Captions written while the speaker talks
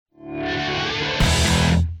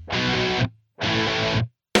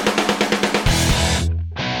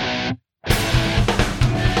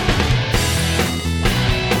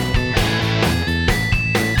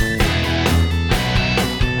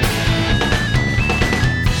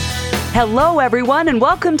Hello, everyone, and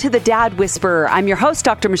welcome to the Dad Whisperer. I'm your host,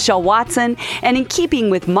 Dr. Michelle Watson, and in keeping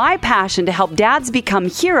with my passion to help dads become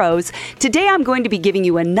heroes, today I'm going to be giving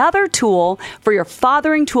you another tool for your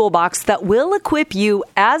fathering toolbox that will equip you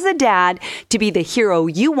as a dad to be the hero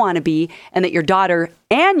you want to be and that your daughter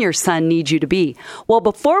and your son need you to be. Well,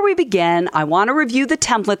 before we begin, I want to review the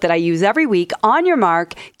template that I use every week. On your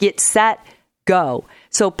mark, get set, go.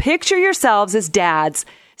 So picture yourselves as dads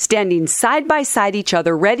standing side by side each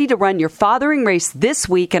other, ready to run your fathering race this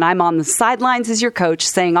week. And I'm on the sidelines as your coach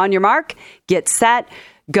saying, on your mark, get set,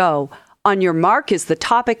 go. On your mark is the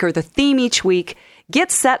topic or the theme each week. Get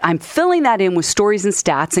set, I'm filling that in with stories and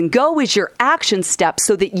stats, and go is your action step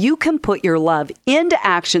so that you can put your love into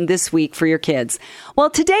action this week for your kids. Well,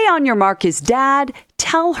 today on your mark is Dad,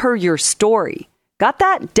 tell her your story. Got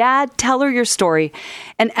that? Dad, tell her your story.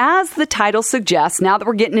 And as the title suggests, now that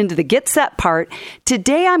we're getting into the get set part,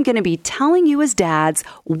 today I'm going to be telling you as dads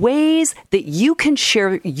ways that you can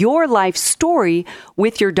share your life story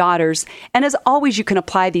with your daughters. And as always, you can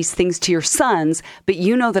apply these things to your sons, but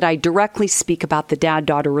you know that I directly speak about the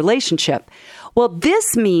dad-daughter relationship. Well,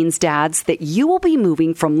 this means, dads, that you will be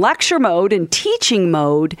moving from lecture mode and teaching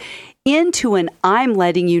mode into an I'm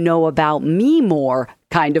letting you know about me more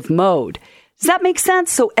kind of mode. Does that make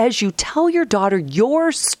sense? So as you tell your daughter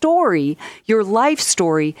your story, your life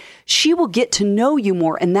story, she will get to know you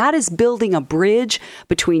more. And that is building a bridge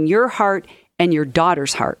between your heart and your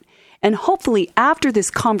daughter's heart. And hopefully after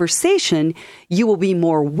this conversation, you will be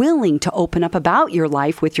more willing to open up about your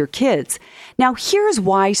life with your kids. Now, here's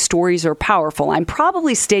why stories are powerful. I'm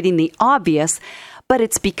probably stating the obvious, but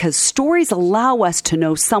it's because stories allow us to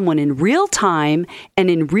know someone in real time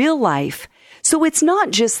and in real life. So it's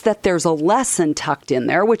not just that there's a lesson tucked in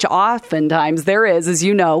there, which oftentimes there is, as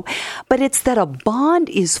you know, but it's that a bond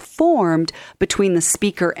is formed between the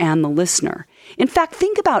speaker and the listener. In fact,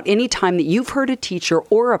 think about any time that you've heard a teacher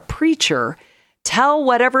or a preacher tell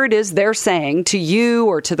whatever it is they're saying to you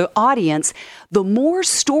or to the audience. The more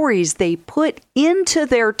stories they put into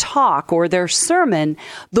their talk or their sermon,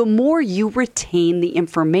 the more you retain the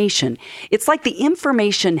information. It's like the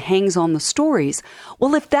information hangs on the stories.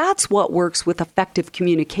 Well, if that's what works with effective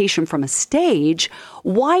communication from a stage,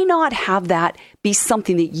 why not have that be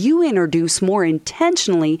something that you introduce more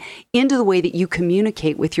intentionally into the way that you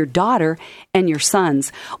communicate with your daughter and your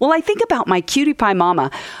sons? Well, I think about my cutie pie mama,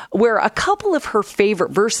 where a couple of her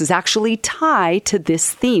favorite verses actually tie to this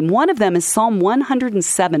theme. One of them is Psalm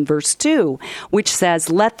 107, verse 2, which says,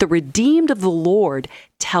 "Let the redeemed of the Lord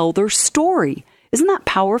tell their story." Isn't that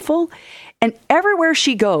powerful? And everywhere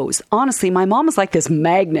she goes, honestly, my mom is like this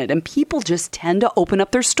magnet, and people just tend to open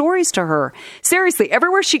up their stories to her. Seriously,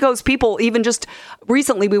 everywhere she goes, people, even just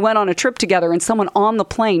recently, we went on a trip together, and someone on the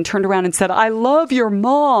plane turned around and said, "I love your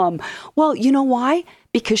mom." Well, you know why?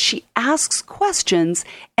 Because she asks questions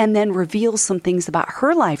and then reveals some things about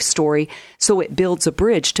her life story, so it builds a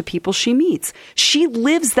bridge to people she meets. She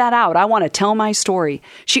lives that out. I want to tell my story.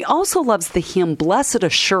 She also loves the hymn, Blessed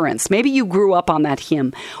Assurance. Maybe you grew up on that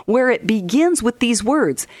hymn, where it begins with these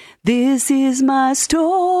words, "This is my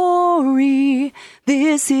story,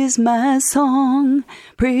 this is my song,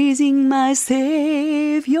 praising my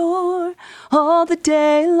Savior all the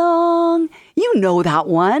day long." You know that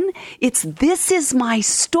one. It's "This is my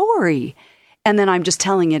story." And then I'm just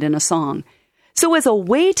telling it in a song. So as a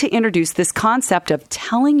way to introduce this concept of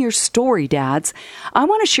telling your story, dads, I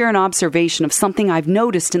want to share an observation of something I've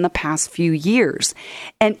noticed in the past few years.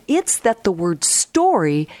 And it's that the word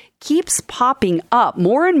story keeps popping up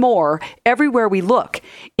more and more everywhere we look.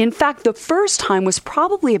 In fact, the first time was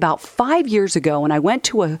probably about 5 years ago, and I went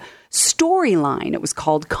to a storyline. It was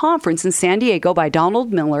called Conference in San Diego by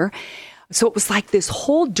Donald Miller. So it was like this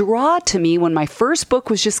whole draw to me when my first book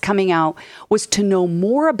was just coming out was to know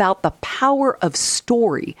more about the power of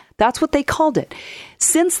story. That's what they called it.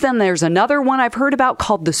 Since then, there's another one I've heard about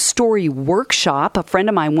called the Story Workshop. A friend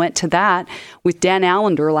of mine went to that with Dan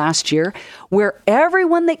Allender last year, where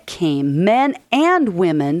everyone that came, men and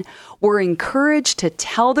women, were encouraged to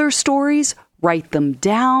tell their stories, write them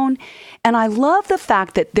down. And I love the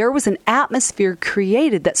fact that there was an atmosphere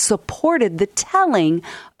created that supported the telling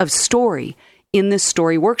of story in this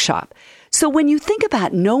story workshop. So when you think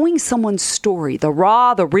about knowing someone's story, the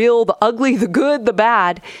raw, the real, the ugly, the good, the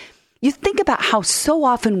bad, you think about how so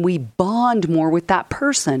often we bond more with that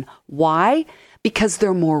person. Why? Because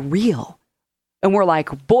they're more real. And we're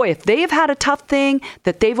like, boy, if they've had a tough thing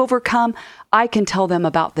that they've overcome, I can tell them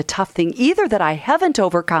about the tough thing either that I haven't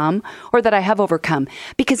overcome or that I have overcome.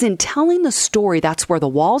 Because in telling the story, that's where the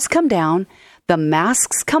walls come down, the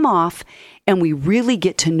masks come off, and we really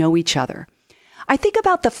get to know each other. I think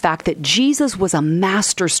about the fact that Jesus was a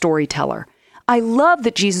master storyteller. I love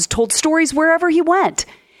that Jesus told stories wherever he went.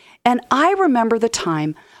 And I remember the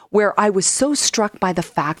time where I was so struck by the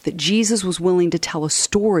fact that Jesus was willing to tell a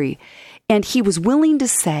story, and he was willing to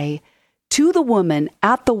say to the woman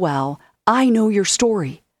at the well, I know your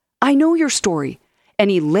story. I know your story. And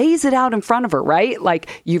he lays it out in front of her, right? Like,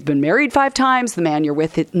 you've been married 5 times. The man you're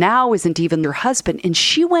with it now isn't even your husband. And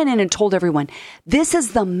she went in and told everyone, this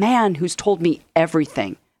is the man who's told me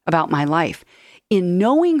everything about my life. In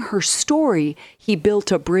knowing her story, he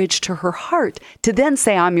built a bridge to her heart to then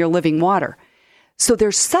say, I'm your living water. So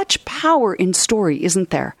there's such power in story, isn't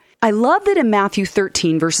there? I love that in Matthew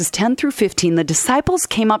 13, verses 10 through 15, the disciples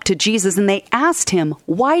came up to Jesus and they asked him,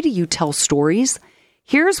 why do you tell stories?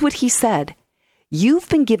 Here's what he said. You've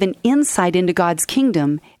been given insight into God's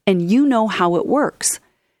kingdom, and you know how it works.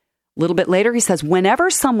 A little bit later, he says, whenever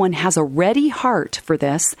someone has a ready heart for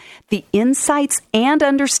this, the insights and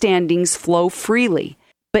understandings flow freely.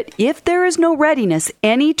 But if there is no readiness,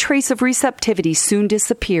 any trace of receptivity soon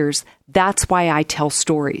disappears. That's why I tell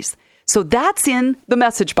stories. So that's in the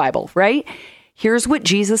Message Bible, right? Here's what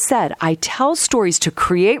Jesus said. I tell stories to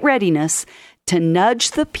create readiness, to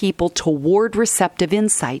nudge the people toward receptive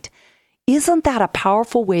insight. Isn't that a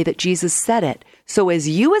powerful way that Jesus said it? So as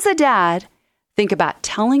you as a dad think about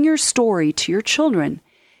telling your story to your children,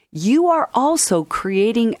 you are also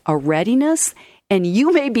creating a readiness, and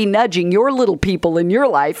you may be nudging your little people in your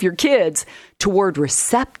life, your kids, toward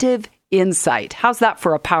receptive insight. How's that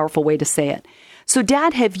for a powerful way to say it? So,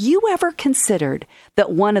 Dad, have you ever considered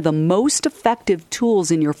that one of the most effective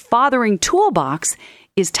tools in your fathering toolbox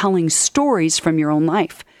is telling stories from your own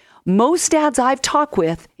life? Most dads I've talked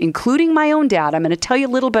with, including my own dad, I'm going to tell you a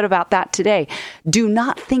little bit about that today, do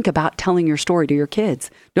not think about telling your story to your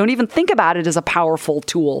kids. Don't even think about it as a powerful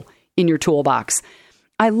tool in your toolbox.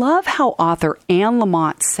 I love how author Anne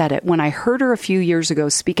Lamott said it when I heard her a few years ago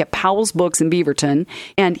speak at Powell's Books in Beaverton.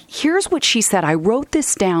 And here's what she said. I wrote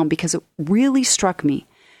this down because it really struck me.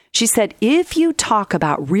 She said, if you talk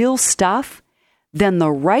about real stuff, then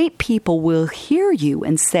the right people will hear you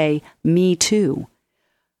and say, me too.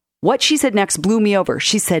 What she said next blew me over.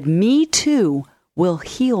 She said, me too will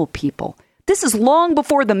heal people. This is long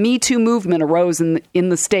before the Me Too movement arose in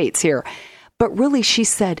the States here. But really, she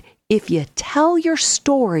said, if you tell your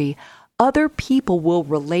story, other people will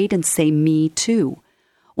relate and say, me too.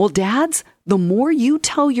 Well, dads, the more you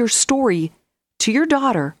tell your story to your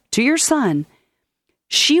daughter, to your son,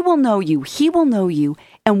 she will know you, he will know you.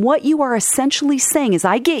 And what you are essentially saying is,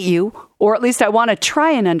 I get you, or at least I want to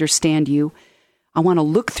try and understand you. I want to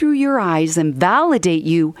look through your eyes and validate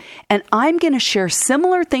you, and I'm going to share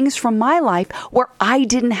similar things from my life where I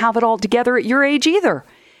didn't have it all together at your age either.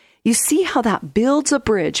 You see how that builds a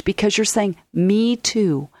bridge because you're saying, me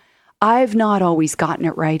too. I've not always gotten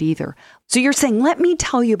it right either. So you're saying, let me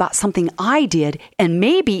tell you about something I did, and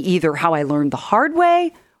maybe either how I learned the hard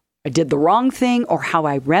way, I did the wrong thing, or how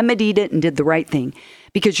I remedied it and did the right thing.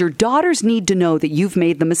 Because your daughters need to know that you've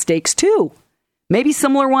made the mistakes too. Maybe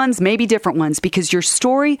similar ones, maybe different ones, because your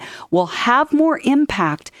story will have more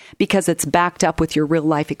impact because it's backed up with your real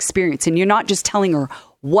life experience. And you're not just telling her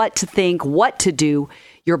what to think, what to do.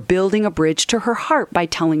 You're building a bridge to her heart by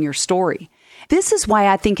telling your story. This is why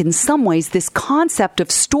I think in some ways this concept of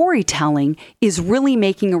storytelling is really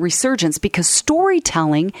making a resurgence, because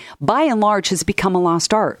storytelling, by and large, has become a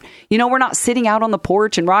lost art. You know, we're not sitting out on the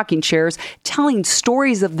porch in rocking chairs telling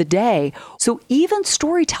stories of the day. So even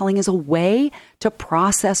storytelling is a way to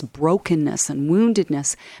process brokenness and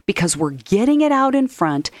woundedness because we're getting it out in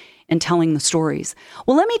front and telling the stories.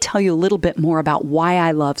 Well, let me tell you a little bit more about why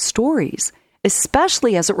I love stories,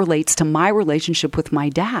 especially as it relates to my relationship with my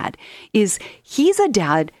dad. He's a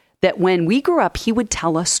dad that when we grew up, he would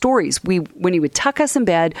tell us stories. When he would tuck us in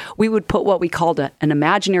bed, we would put what we called an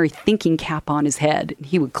imaginary thinking cap on his head.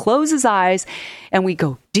 He would close his eyes and we'd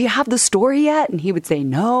go, do you have the story yet? And he would say,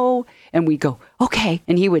 no. And we'd go, okay.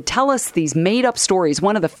 And he would tell us these made up stories.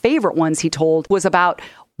 One of the favorite ones he told was about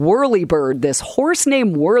Whirlybird, this horse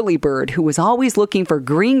named Whirlybird, who was always looking for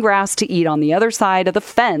green grass to eat on the other side of the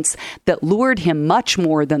fence that lured him much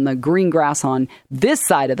more than the green grass on this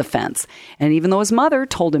side of the fence. And even though his mother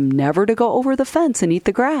told him never to go over the fence and eat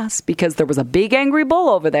the grass because there was a big angry bull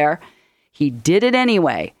over there, he did it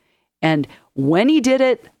anyway. And when he did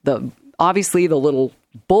it, obviously the little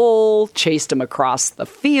bull chased him across the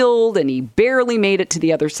field and he barely made it to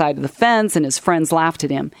the other side of the fence, and his friends laughed at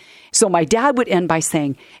him. So my dad would end by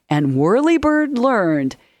saying, and Whirlybird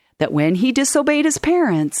learned that when he disobeyed his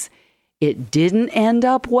parents, it didn't end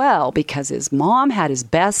up well because his mom had his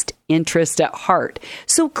best interest at heart.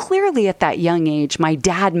 So clearly at that young age, my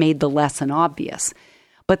dad made the lesson obvious.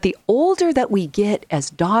 But the older that we get as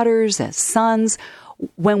daughters, as sons,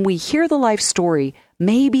 when we hear the life story,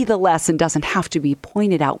 maybe the lesson doesn't have to be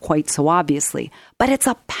pointed out quite so obviously. But it's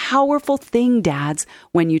a powerful thing, dads,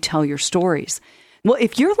 when you tell your stories. Well,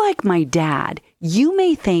 if you're like my dad, you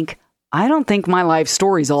may think, I don't think my life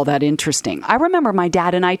story is all that interesting. I remember my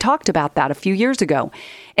dad and I talked about that a few years ago.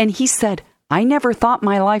 And he said, I never thought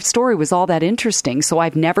my life story was all that interesting, so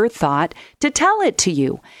I've never thought to tell it to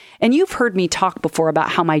you. And you've heard me talk before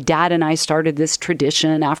about how my dad and I started this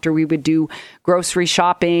tradition after we would do grocery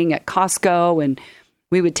shopping at Costco, and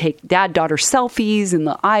we would take dad-daughter selfies in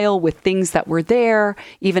the aisle with things that were there,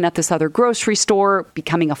 even at this other grocery store,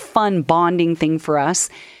 becoming a fun bonding thing for us.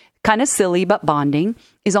 Kind of silly, but bonding.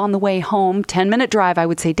 Is on the way home, 10-minute drive, I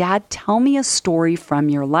would say, Dad, tell me a story from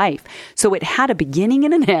your life. So it had a beginning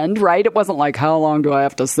and an end, right? It wasn't like, how long do I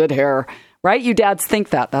have to sit here? Right? You dads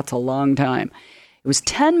think that. That's a long time. It was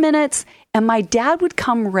 10 minutes, and my dad would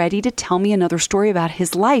come ready to tell me another story about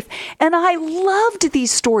his life. And I loved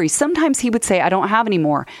these stories. Sometimes he would say, I don't have any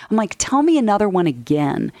more. I'm like, tell me another one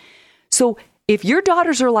again. So if your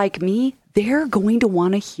daughters are like me, they're going to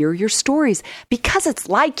want to hear your stories because it's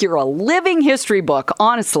like you're a living history book,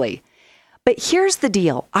 honestly. But here's the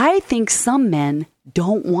deal. I think some men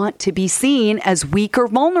don't want to be seen as weak or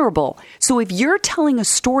vulnerable. So if you're telling a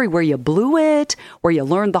story where you blew it, where you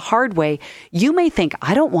learned the hard way, you may think,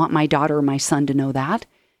 I don't want my daughter or my son to know that.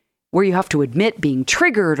 Where you have to admit being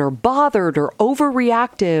triggered or bothered or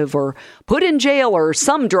overreactive or put in jail or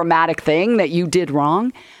some dramatic thing that you did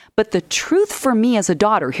wrong. But the truth for me as a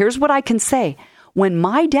daughter, here's what I can say. When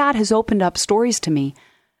my dad has opened up stories to me,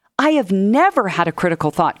 I have never had a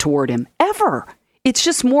critical thought toward him, ever. It's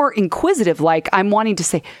just more inquisitive, like I'm wanting to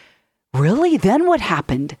say, really? Then what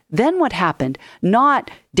happened? Then what happened?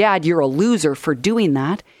 Not, Dad, you're a loser for doing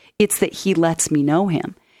that. It's that he lets me know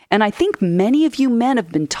him. And I think many of you men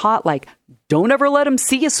have been taught, like, don't ever let him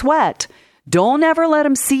see you sweat. Don't ever let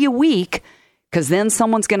him see you weak, because then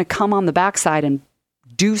someone's going to come on the backside and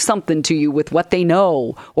do something to you with what they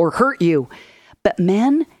know or hurt you. But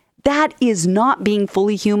men, that is not being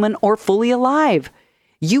fully human or fully alive.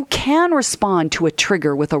 You can respond to a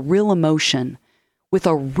trigger with a real emotion, with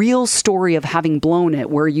a real story of having blown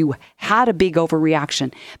it where you had a big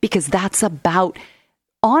overreaction, because that's about,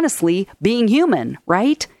 honestly, being human,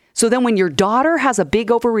 right? So then when your daughter has a big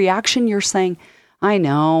overreaction, you're saying, I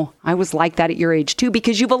know, I was like that at your age too,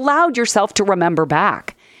 because you've allowed yourself to remember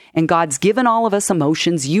back. And God's given all of us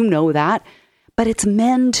emotions, you know that. But it's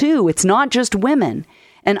men too. It's not just women.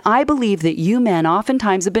 And I believe that you men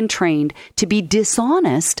oftentimes have been trained to be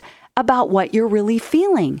dishonest about what you're really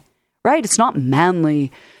feeling, right? It's not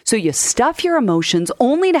manly. So you stuff your emotions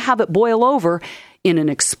only to have it boil over in an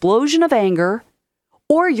explosion of anger,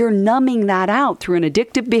 or you're numbing that out through an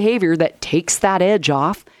addictive behavior that takes that edge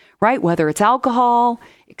off, right? Whether it's alcohol,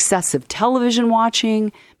 excessive television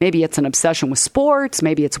watching, maybe it's an obsession with sports,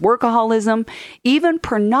 maybe it's workaholism, even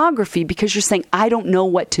pornography, because you're saying, I don't know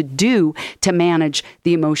what to do to manage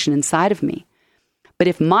the emotion inside of me. But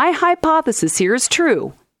if my hypothesis here is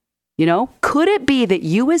true, could it be that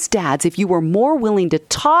you as dads, if you were more willing to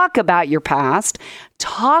talk about your past,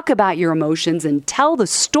 talk about your emotions and tell the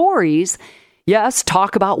stories, yes,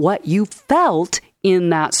 talk about what you felt in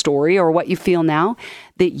that story or what you feel now,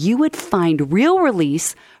 that you would find real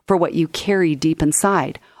release for what you carry deep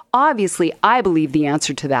inside? Obviously, I believe the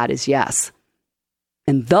answer to that is yes.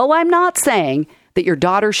 And though I'm not saying that your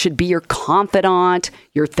daughter should be your confidant,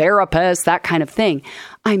 your therapist, that kind of thing,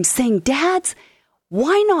 I'm saying, dads,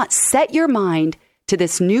 why not set your mind to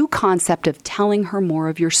this new concept of telling her more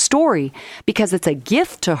of your story? Because it's a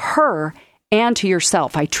gift to her and to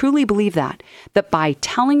yourself. I truly believe that by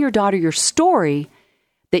telling your daughter your story,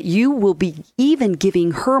 that you will be even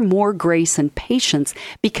giving her more grace and patience,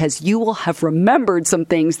 because you will have remembered some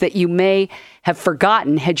things that you may have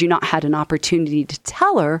forgotten had you not had an opportunity to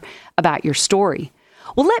tell her about your story.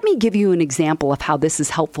 Well, let me give you an example of how this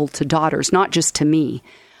is helpful to daughters, not just to me.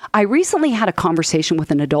 I recently had a conversation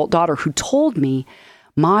with an adult daughter who told me,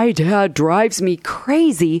 my dad drives me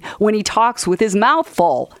crazy when he talks with his mouth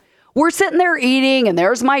full. We're sitting there eating, and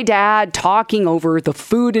there's my dad talking over the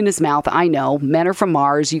food in his mouth. I know, men are from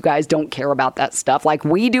Mars. You guys don't care about that stuff like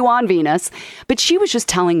we do on Venus. But she was just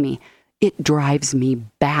telling me, it drives me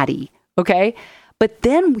batty, okay? But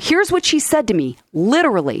then here's what she said to me,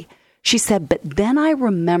 literally. She said, but then I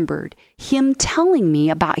remembered him telling me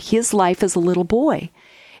about his life as a little boy.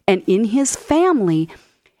 And in his family,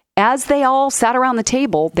 as they all sat around the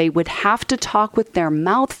table, they would have to talk with their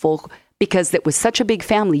mouth full because it was such a big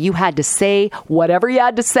family. You had to say whatever you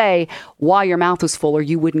had to say while your mouth was full, or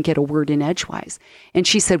you wouldn't get a word in edgewise. And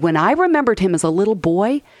she said, when I remembered him as a little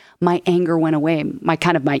boy, my anger went away,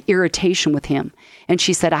 my irritation with him. And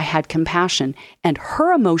she said, I had compassion, and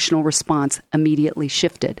her emotional response immediately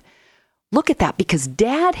shifted. Look at that, because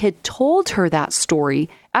Dad had told her that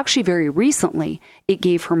story, actually very recently. It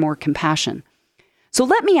gave her more compassion. So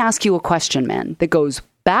let me ask you a question, men, that goes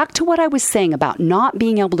back to what I was saying about not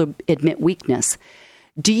being able to admit weakness.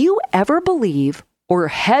 Do you ever believe, or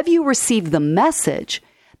have you received the message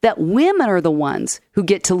that women are the ones who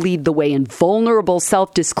get to lead the way in vulnerable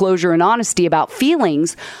self-disclosure and honesty about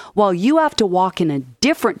feelings, while you have to walk in a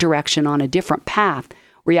different direction on a different path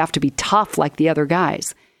where you have to be tough like the other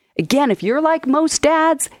guys? Again, if you're like most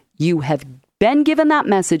dads, you have been given that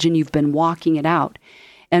message and you've been walking it out.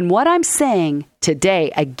 And what I'm saying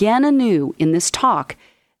today, again anew in this talk,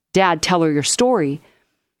 Dad, tell her your story,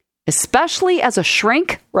 especially as a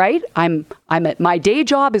shrink, right? I'm at my day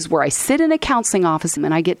job is where I sit in a counseling office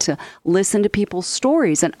and I get to listen to people's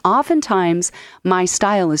stories. And oftentimes my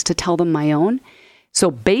style is to tell them my own.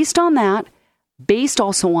 So based on that, based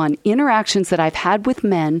also on interactions that I've had with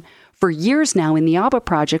men for years now in the Abba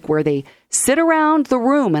Project, where they sit around the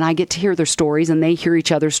room and I get to hear their stories and they hear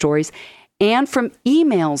each other's stories, and from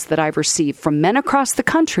emails that I've received from men across the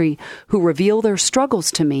country who reveal their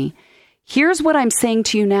struggles to me, here's what I'm saying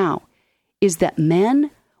to you now, is that men,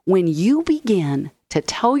 when you begin to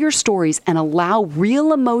tell your stories and allow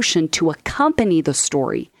real emotion to accompany the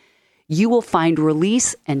story, you will find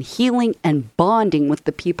release and healing and bonding with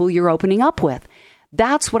the people you're opening up with.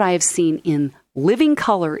 That's what I have seen in living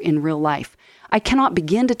color in real life. I cannot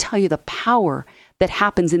begin to tell you the power that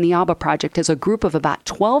happens in the Abba Project as a group of about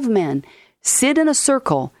 12 men sit in a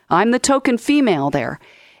circle. I'm the token female there.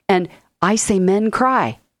 And I say, men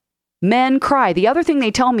cry. Men cry. The other thing they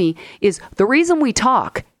tell me is the reason we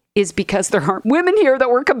talk is because there aren't women here that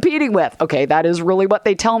we're competing with. Okay, that is really what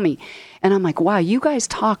they tell me. And I'm like, wow, you guys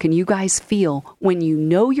talk and you guys feel when you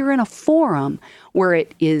know you're in a forum where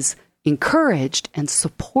it is encouraged and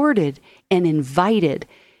supported and invited.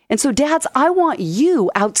 And so dads, I want you,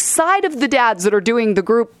 outside of the dads that are doing the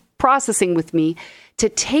group processing with me, to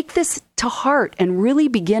take this to heart and really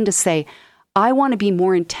begin to say, I want to be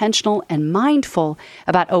more intentional and mindful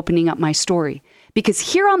about opening up my story. Because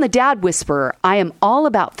here on the Dad Whisperer, I am all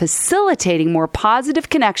about facilitating more positive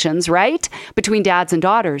connections, right, between dads and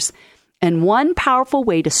daughters. And one powerful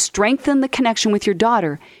way to strengthen the connection with your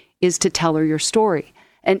daughter is to tell her your story.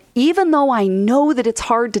 And even though I know that it's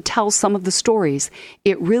hard to tell some of the stories,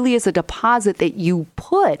 it really is a deposit that you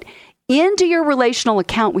put into your relational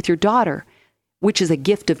account with your daughter, which is a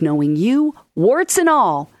gift of knowing you, warts and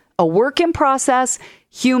all, a work in process,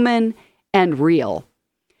 human and real.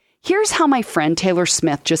 Here's how my friend Taylor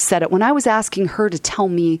Smith just said it when I was asking her to tell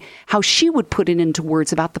me how she would put it into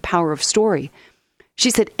words about the power of story.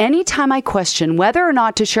 She said, anytime I question whether or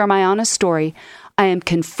not to share my honest story, I am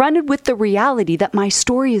confronted with the reality that my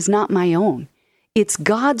story is not my own. It's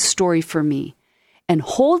God's story for me. And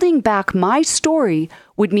holding back my story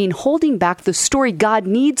would mean holding back the story God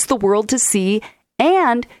needs the world to see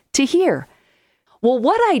and to hear. Well,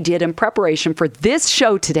 what I did in preparation for this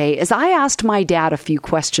show today is I asked my dad a few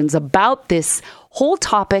questions about this whole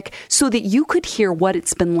topic so that you could hear what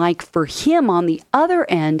it's been like for him on the other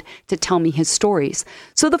end to tell me his stories.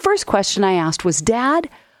 So the first question I asked was, Dad,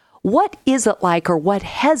 what is it like, or what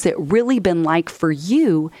has it really been like for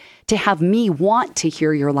you to have me want to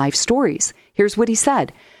hear your life stories? Here's what he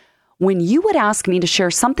said. When you would ask me to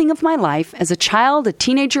share something of my life as a child, a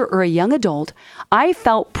teenager, or a young adult, I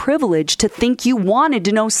felt privileged to think you wanted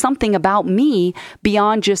to know something about me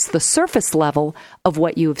beyond just the surface level of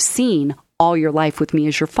what you have seen all your life with me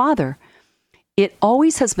as your father. It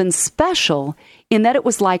always has been special in that it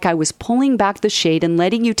was like I was pulling back the shade and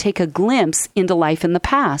letting you take a glimpse into life in the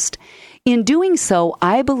past. In doing so,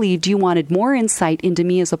 I believed you wanted more insight into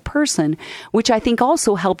me as a person, which I think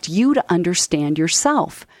also helped you to understand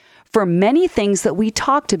yourself. For many things that we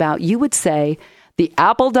talked about, you would say, the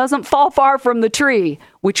apple doesn't fall far from the tree,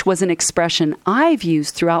 which was an expression I've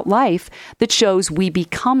used throughout life that shows we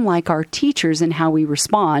become like our teachers in how we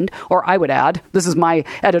respond, or I would add, this is my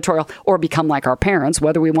editorial, or become like our parents,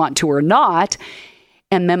 whether we want to or not.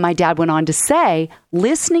 And then my dad went on to say,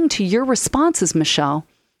 listening to your responses, Michelle,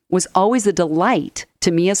 was always a delight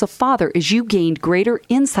to me as a father, as you gained greater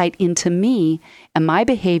insight into me and my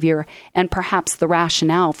behavior and perhaps the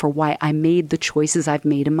rationale for why I made the choices I've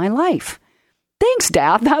made in my life. Thanks,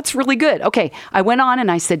 Dad. That's really good. Okay, I went on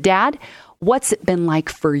and I said, Dad, what's it been like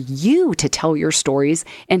for you to tell your stories,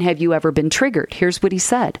 and have you ever been triggered? Here's what he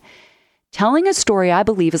said. Telling a story, I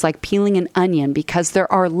believe, is like peeling an onion because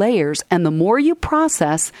there are layers, and the more you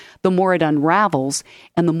process, the more it unravels,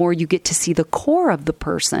 and the more you get to see the core of the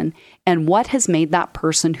person and what has made that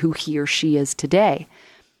person who he or she is today.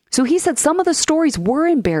 So he said some of the stories were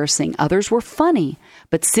embarrassing, others were funny,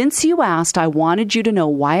 but since you asked, I wanted you to know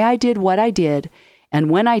why I did what I did and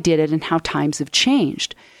when I did it and how times have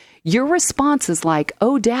changed. Your response is like,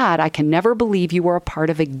 oh, Dad, I can never believe you were a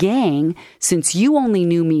part of a gang since you only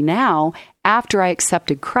knew me now after I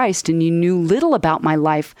accepted Christ and you knew little about my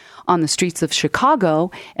life on the streets of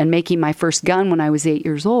Chicago and making my first gun when I was 8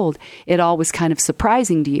 years old. It all was kind of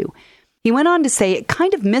surprising to you. He went on to say it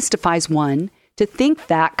kind of mystifies one to think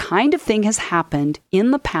that kind of thing has happened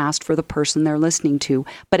in the past for the person they're listening to,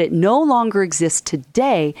 but it no longer exists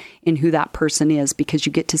today in who that person is because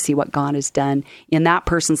you get to see what God has done in that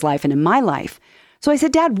person's life and in my life. So I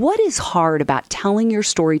said, Dad, what is hard about telling your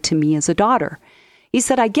story to me as a daughter? He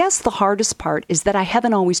said, I guess the hardest part is that I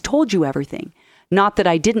haven't always told you everything. Not that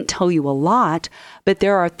I didn't tell you a lot, but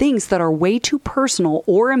there are things that are way too personal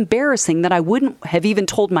or embarrassing that I wouldn't have even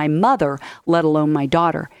told my mother, let alone my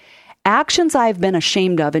daughter. Actions I've been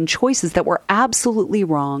ashamed of and choices that were absolutely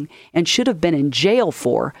wrong and should have been in jail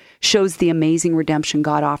for shows the amazing redemption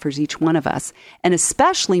God offers each one of us, and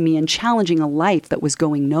especially me in challenging a life that was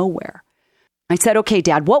going nowhere. I said, okay,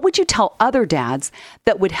 Dad, what would you tell other dads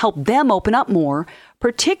that would help them open up more,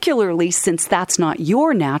 particularly since that's not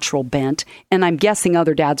your natural bent, and I'm guessing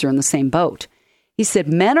other dads are in the same boat? He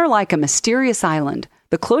said, men are like a mysterious island.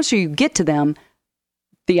 The closer you get to them,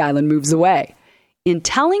 the island moves away. In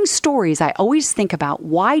telling stories, I always think about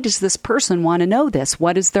why does this person want to know this?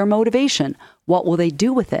 What is their motivation? What will they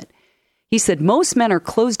do with it? He said, most men are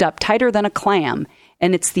closed up tighter than a clam,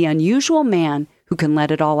 and it's the unusual man who can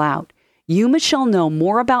let it all out. You, Michelle, know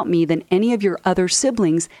more about me than any of your other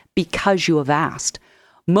siblings because you have asked.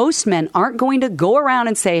 Most men aren't going to go around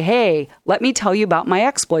and say, hey, let me tell you about my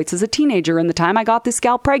exploits as a teenager and the time I got this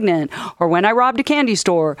gal pregnant, or when I robbed a candy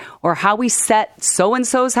store, or how we set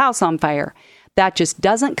so-and-so's house on fire. That just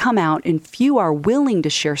doesn't come out, and few are willing to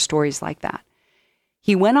share stories like that.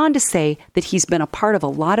 He went on to say that he's been a part of a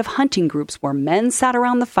lot of hunting groups where men sat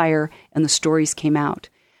around the fire and the stories came out.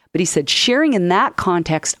 But he said sharing in that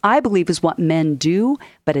context, I believe, is what men do,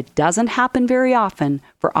 but it doesn't happen very often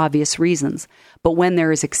for obvious reasons. But when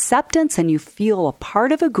there is acceptance and you feel a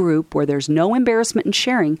part of a group where there's no embarrassment in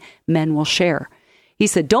sharing, men will share. He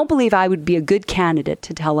said, don't believe I would be a good candidate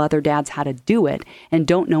to tell other dads how to do it, and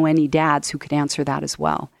don't know any dads who could answer that as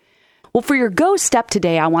well. Well, for your go step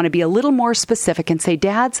today, I want to be a little more specific and say,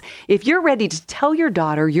 dads, if you're ready to tell your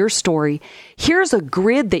daughter your story, here's a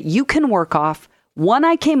grid that you can work off, one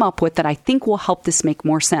I came up with that I think will help this make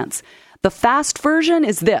more sense. The fast version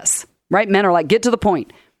is this, right? Men are like, get to the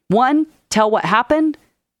point. 1, tell what happened.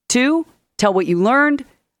 2, tell what you learned.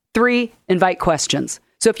 3, invite questions.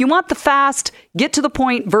 So if you want the fast, get to the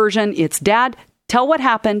point version, it's Dad, tell what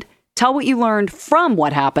happened, tell what you learned from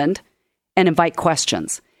what happened, and invite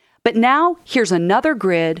questions. But now here's another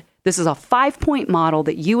grid. This is a 5-point model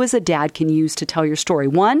that you as a dad can use to tell your story.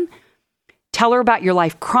 1, tell her about your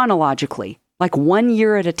life chronologically, like 1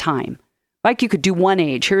 year at a time. Like you could do 1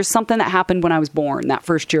 age. Here's something that happened when I was born, that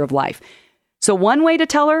first year of life. So one way to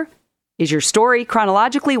tell her is your story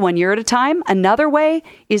chronologically 1 year at a time. Another way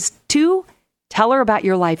is 2, tell her about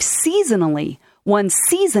your life seasonally, 1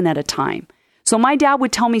 season at a time. So my dad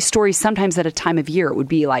would tell me stories sometimes at a time of year. It would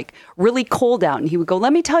be like really cold out. And he would go,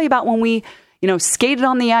 let me tell you about when we, skated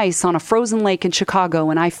on the ice on a frozen lake in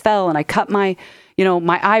Chicago and I fell and I cut my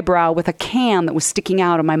eyebrow with a can that was sticking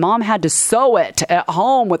out and my mom had to sew it at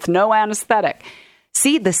home with no anesthetic.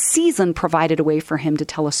 See, the season provided a way for him to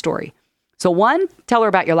tell a story. So 1, tell her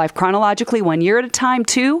about your life chronologically 1 year at a time.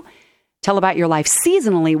 2, tell about your life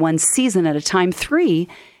seasonally 1 season at a time. 3,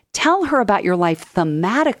 tell her about your life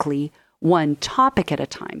thematically 1 topic at a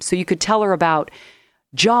time. So you could tell her about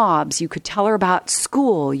jobs, you could tell her about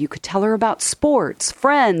school, you could tell her about sports,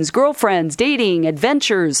 friends, girlfriends, dating,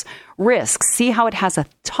 adventures, risks. See how it has a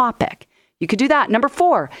topic. You could do that. Number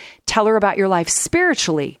 4, tell her about your life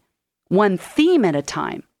spiritually 1 theme at a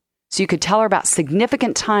time. So you could tell her about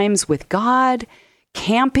significant times with God,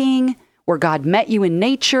 camping, where God met you in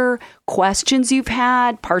nature, questions you've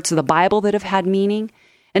had, parts of the Bible that have had meaning.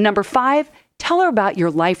 And number 5, tell her about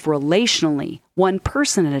your life relationally, 1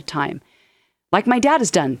 person at a time. Like my dad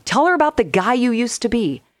has done, tell her about the guy you used to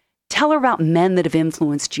be. Tell her about men that have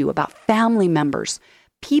influenced you, about family members,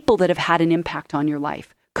 people that have had an impact on your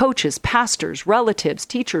life, coaches, pastors, relatives,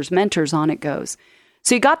 teachers, mentors, on it goes.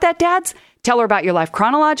 So you got that, dads? Tell her about your life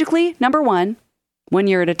chronologically, number 1, 1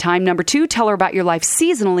 year at a time. Number 2, tell her about your life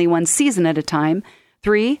seasonally, 1 season at a time.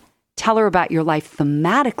 3, tell her about your life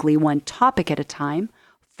thematically, one topic at a time.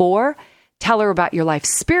 4, tell her about your life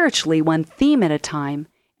spiritually, one theme at a time.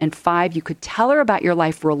 And 5, you could tell her about your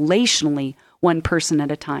life relationally, one person at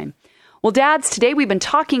a time. Well, dads, today we've been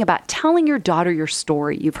talking about telling your daughter your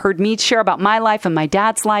story. You've heard me share about my life and my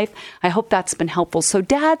dad's life. I hope that's been helpful. So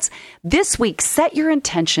dads, this week, set your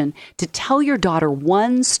intention to tell your daughter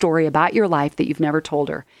one story about your life that you've never told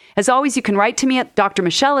her. As always, you can write to me at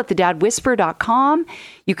drmichelle@thedadwhisperer.com.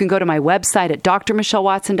 You can go to my website at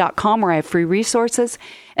drmichellewatson.com where I have free resources.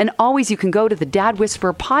 And always, you can go to the Dad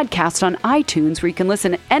Whisperer podcast on iTunes where you can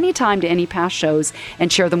listen anytime to any past shows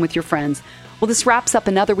and share them with your friends. Well, this wraps up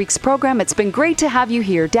another week's program. It's been great to have you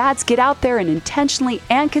here. Dads, get out there and intentionally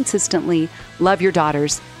and consistently love your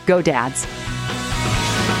daughters. Go Dads.